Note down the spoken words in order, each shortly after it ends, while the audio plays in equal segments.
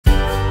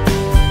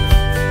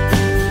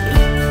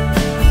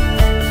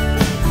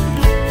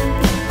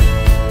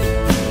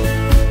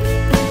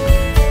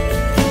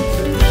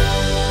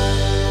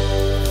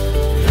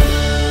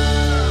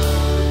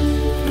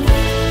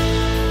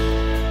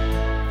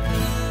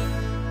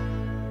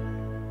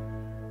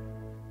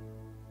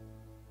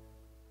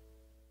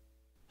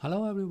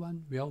Hello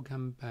everyone,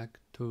 welcome back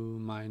to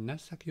my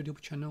NetSec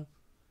YouTube channel.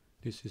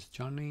 This is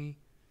Johnny.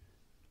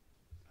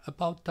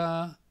 About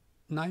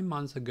 9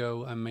 months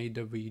ago, I made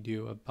a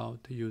video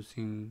about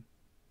using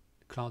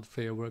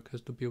Cloudflare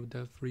Workers to build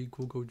a free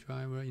Google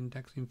driver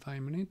index in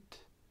 5 minutes.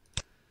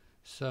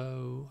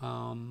 So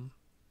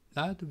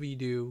that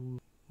video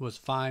was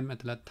fine at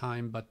that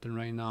time, but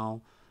right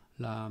now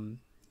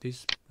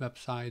this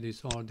website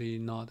is already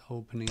not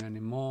opening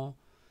anymore,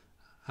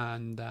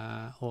 and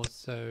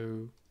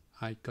also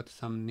I got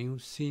some new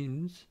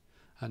themes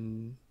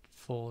and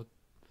for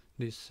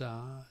this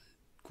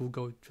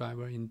Google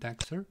driver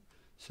indexer.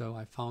 So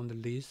I found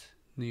this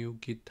new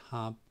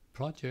GitHub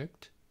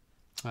project.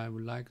 I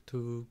would like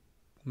to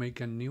make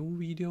a new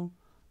video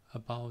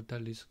about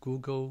this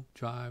Google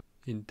driver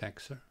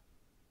indexer.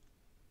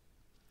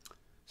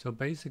 So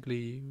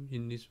basically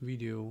in this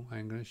video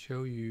I'm going to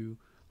show you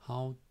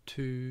how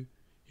to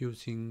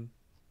using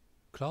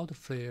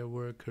Cloudflare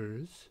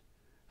Workers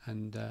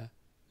and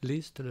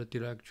list the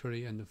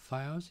directory and the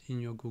files in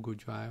your Google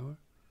Drive,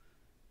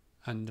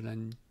 and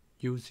then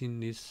using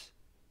this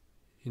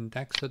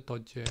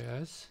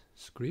indexer.js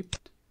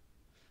script.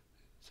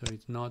 So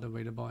it's not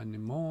available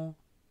anymore,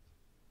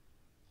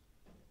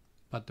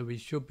 but we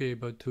should be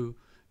able to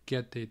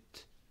get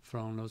it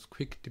from those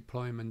quick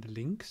deployment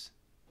links.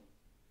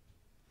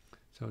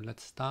 So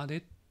let's start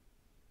it.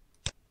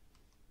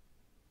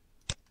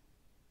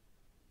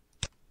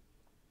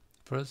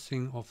 First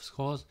thing, of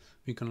course,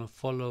 we're gonna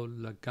follow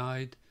the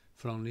guide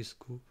from this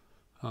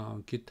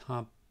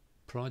GitHub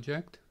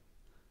project.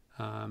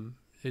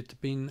 It's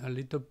been a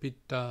little bit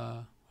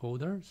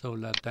older, so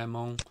the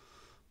demo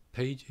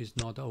page is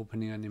not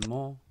opening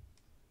anymore.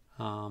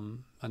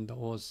 And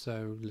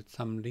also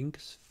some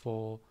links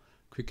for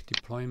quick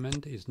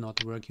deployment is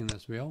not working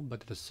as well,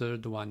 but the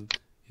third one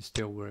is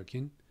still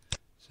working.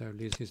 So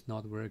this is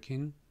not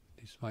working.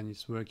 This one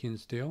is working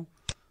still.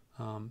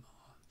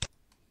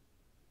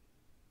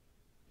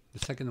 The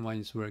second one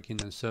is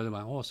working, and the third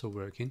one also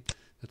working.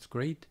 That's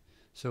great.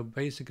 So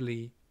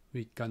basically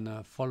we're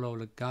gonna follow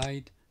the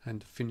guide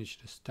and finish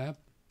the step.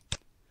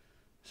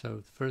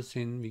 So first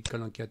thing, we're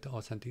gonna get the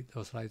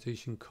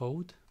authorization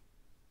code.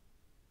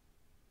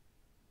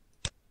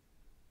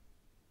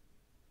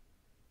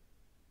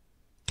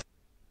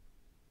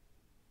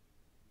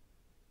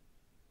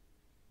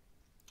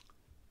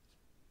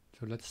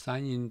 So let's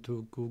sign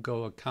into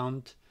Google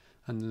account,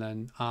 and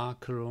then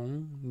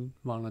acrou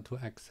wanted to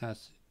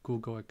access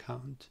Google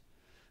account.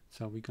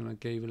 So we're gonna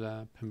give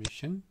the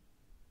permission.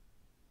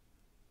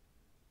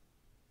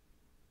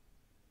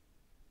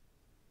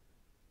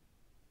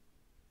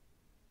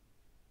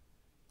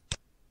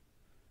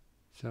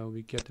 So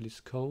we get this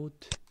code,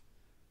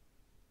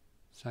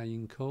 sign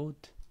in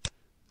code,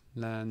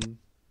 then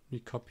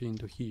we copy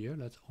into here,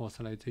 that's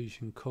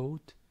authorization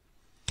code.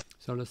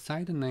 So the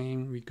site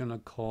name, we're gonna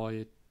call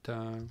it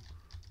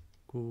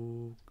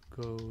Google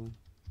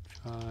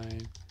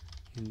Drive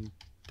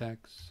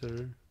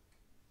Indexer.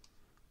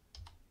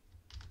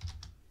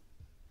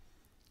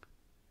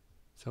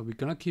 So we're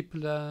gonna keep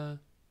the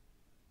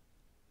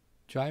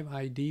drive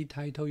ID,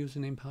 title,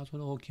 username,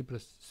 password, all keep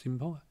it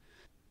simple.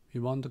 We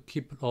want to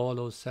keep all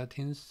those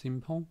settings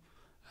simple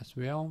as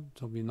well,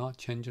 so we not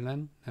change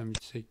them, and we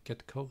say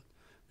get code.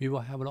 We will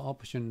have the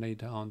option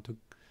later on to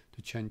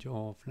change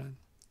all of them.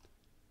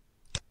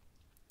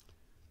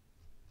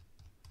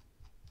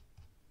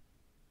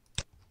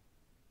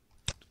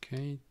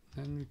 Okay,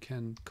 then we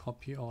can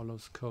copy all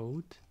those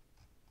code.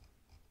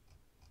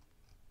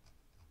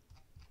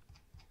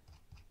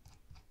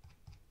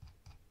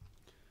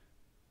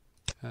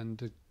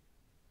 And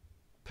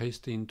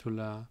paste into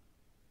the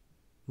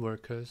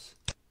workers.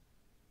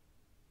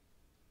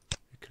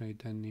 We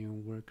create a new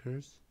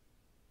workers.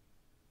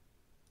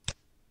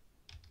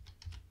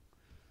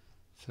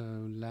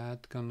 So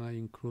that's gonna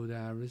include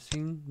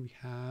everything we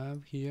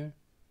have here.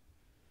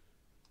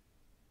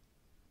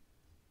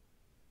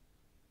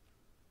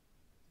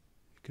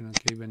 We're gonna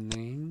give a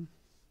name.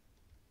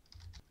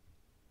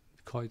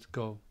 Call it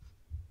Go.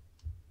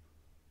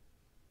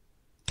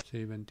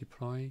 Save and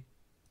deploy.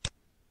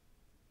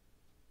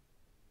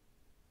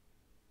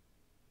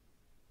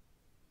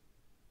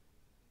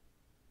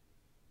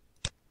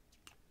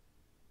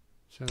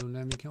 So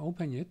then we can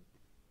open it.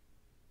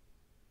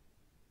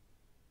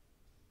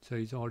 So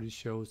it already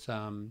shows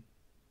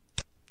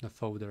the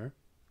folder.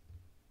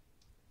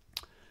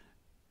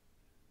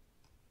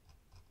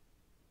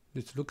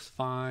 This looks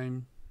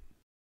fine.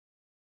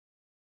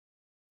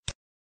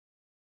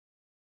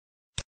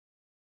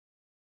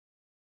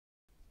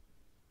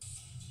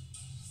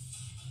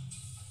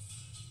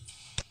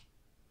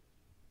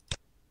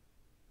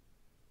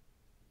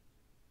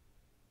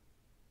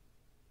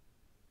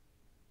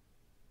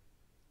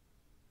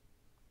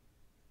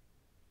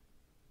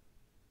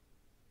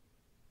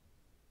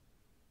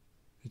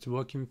 It's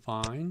working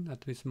fine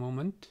at this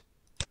moment,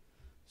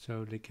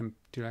 so they can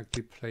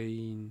directly play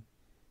in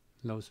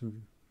those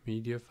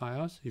media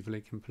files if they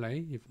can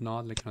play. If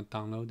not, they can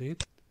download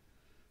it.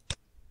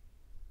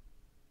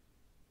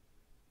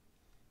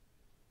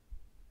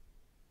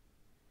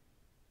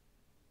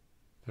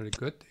 Very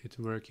good, it's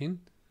working.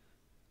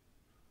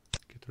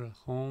 Get to the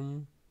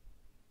home,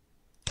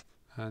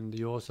 and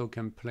you also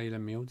can play the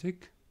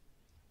music.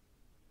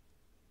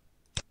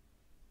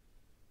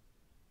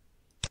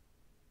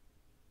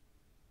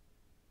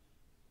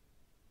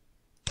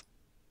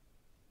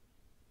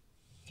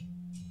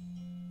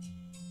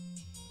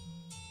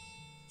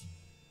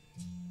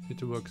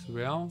 It works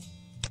well.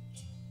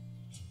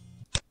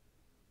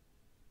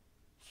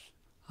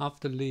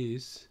 After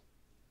this,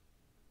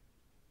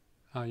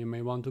 you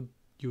may want to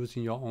use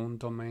in your own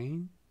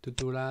domain. To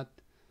do that,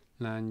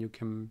 then you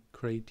can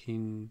create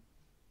in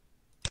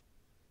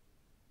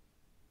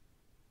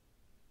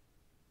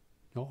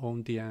your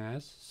own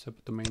DNS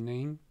subdomain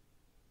name.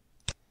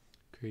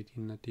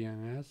 Creating a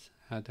DNS,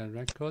 add a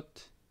record.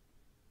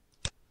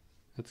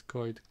 Let's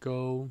call it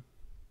Go.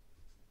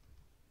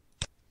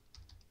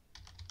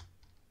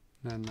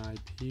 Then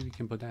IP, we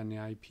can put any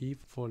IP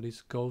for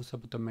this Go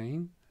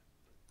subdomain.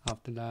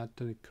 After that,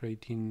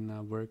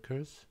 creating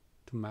workers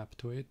to map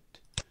to it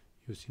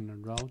using a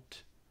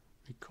route.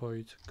 We call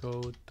it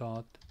go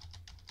dot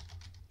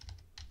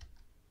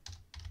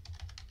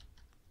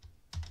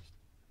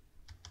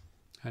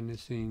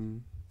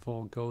anything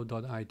for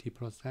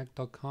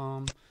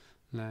go.itprosec.com.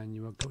 Then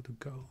you will go to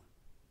Go.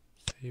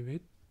 Save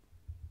it.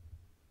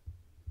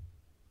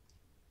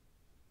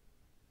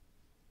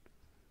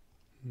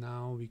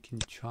 Now we can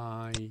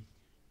try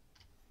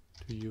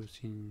to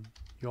using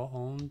your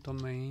own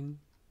domain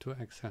to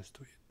access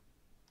to it.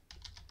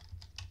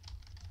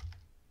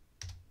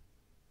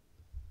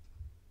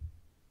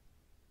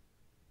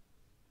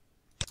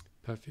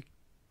 Perfect.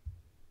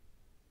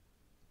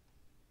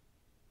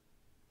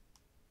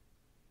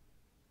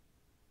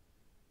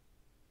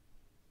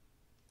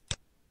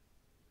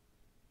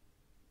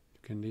 You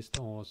can list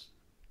all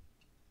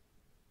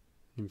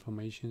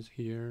informations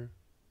here,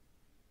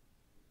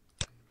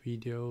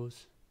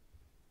 videos.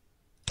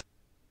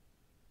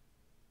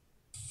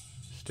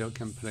 Still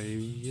can play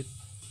it.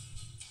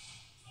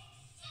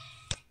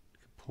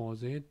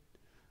 Pause it,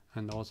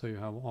 and also you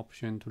have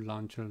option to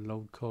launch a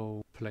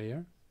local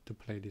player to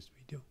play this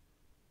video.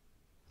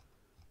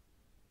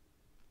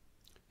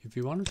 If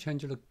you want to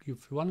change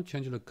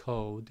the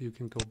code, you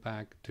can go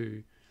back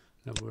to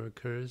the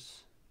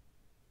workers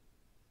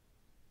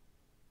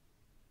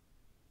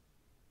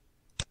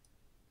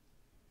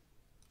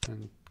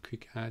and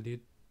click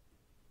edit.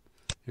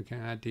 You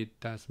can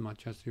edit as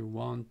much as you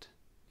want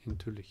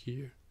into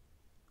here.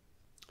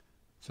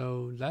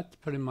 So that's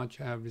pretty much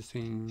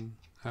everything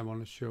I want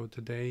to show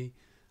today.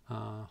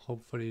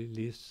 Hopefully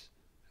this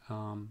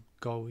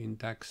Go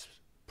Index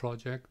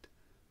project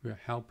will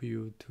help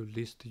you to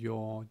list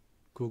your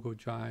Google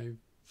Drive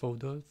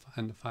folders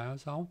and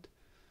files out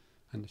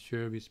and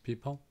share with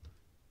people.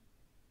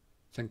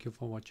 Thank you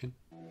for watching.